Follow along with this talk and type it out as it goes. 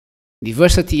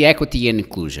Diversity, equity, and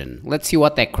inclusion. Let's see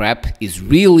what that crap is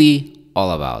really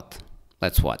all about.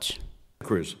 Let's watch.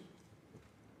 Cruz.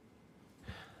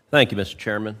 Thank you, Mr.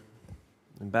 Chairman.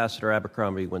 Ambassador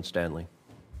Abercrombie Winstanley.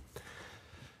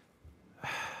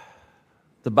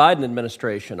 The Biden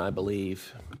administration, I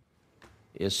believe,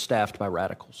 is staffed by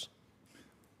radicals.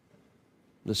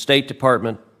 The State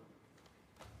Department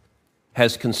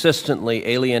has consistently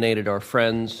alienated our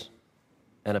friends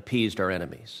and appeased our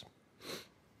enemies.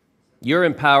 You're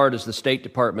empowered as the State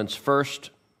Department's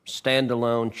first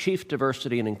standalone Chief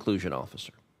Diversity and Inclusion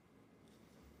Officer.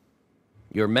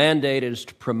 Your mandate is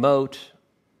to promote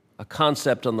a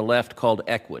concept on the left called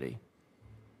equity,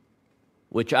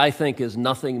 which I think is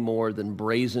nothing more than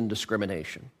brazen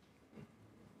discrimination.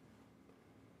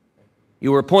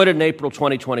 You were appointed in April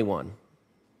 2021,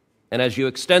 and as you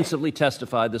extensively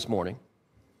testified this morning,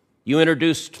 you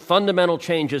introduced fundamental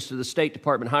changes to the State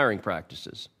Department hiring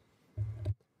practices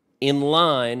in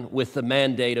line with the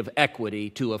mandate of equity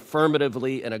to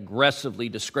affirmatively and aggressively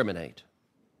discriminate.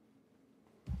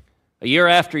 A year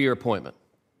after your appointment,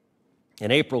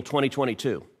 in April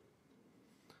 2022,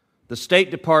 the State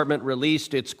Department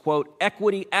released its, quote,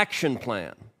 equity action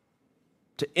plan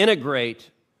to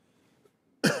integrate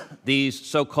these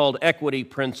so-called equity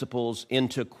principles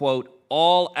into, quote,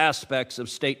 all aspects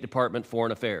of State Department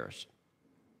foreign affairs.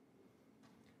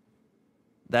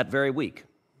 That very week,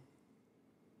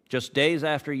 just days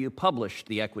after you published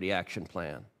the Equity Action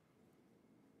Plan,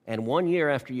 and 1 year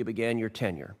after you began your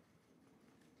tenure,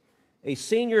 a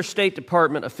senior State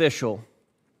Department official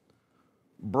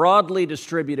broadly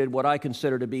distributed what I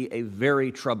consider to be a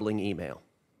very troubling email.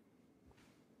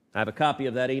 I have a copy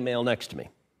of that email next to me.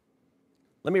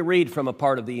 Let me read from a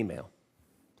part of the email.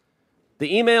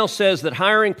 The email says that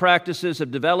hiring practices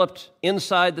have developed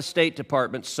inside the State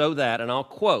Department so that, and I'll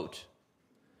quote,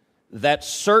 that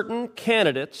certain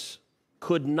candidates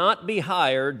could not be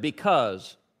hired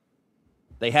because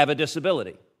they have a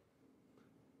disability.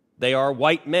 They are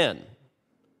white men.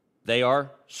 They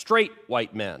are straight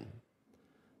white men.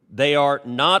 They are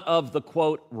not of the,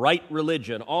 quote, right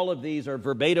religion. All of these are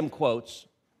verbatim quotes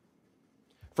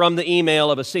from the email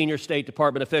of a senior State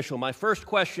Department official. My first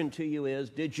question to you is,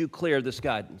 did you clear this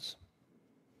guidance?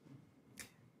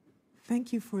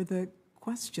 Thank you for the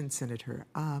question, Senator.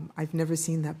 I've never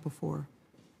seen that before.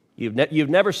 You've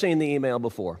never seen the email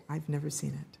before? I've never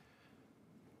seen it.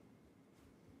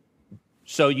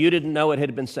 So you didn't know it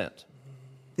had been sent?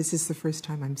 This is the first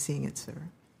time I'm seeing it, sir.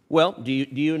 Well, do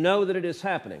you know that it is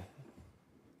happening?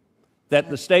 That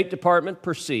the State Department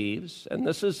perceives, and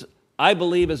this is, I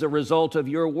believe, as a result of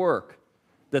your work,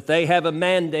 that they have a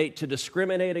mandate to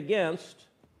discriminate against,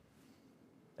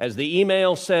 as the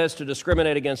email says, to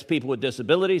discriminate against people with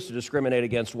disabilities, to discriminate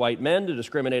against white men, to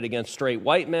discriminate against straight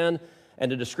white men,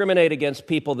 and to discriminate against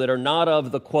people that are not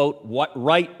of the, quote,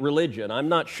 right religion. I'm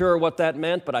not sure what that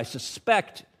meant, but I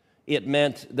suspect it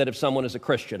meant that if someone is a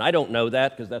Christian. I don't know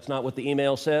that because that's not what the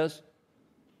email says.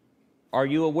 Are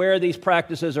you aware these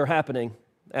practices are happening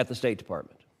at the State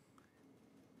Department?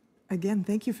 Again,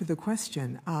 thank you for the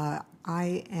question.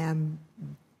 I am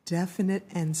definite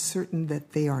and certain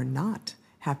that they are not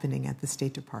happening at the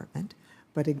State Department.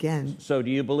 But again... So do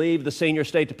you believe the senior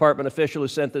State Department official who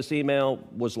sent this email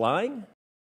was lying?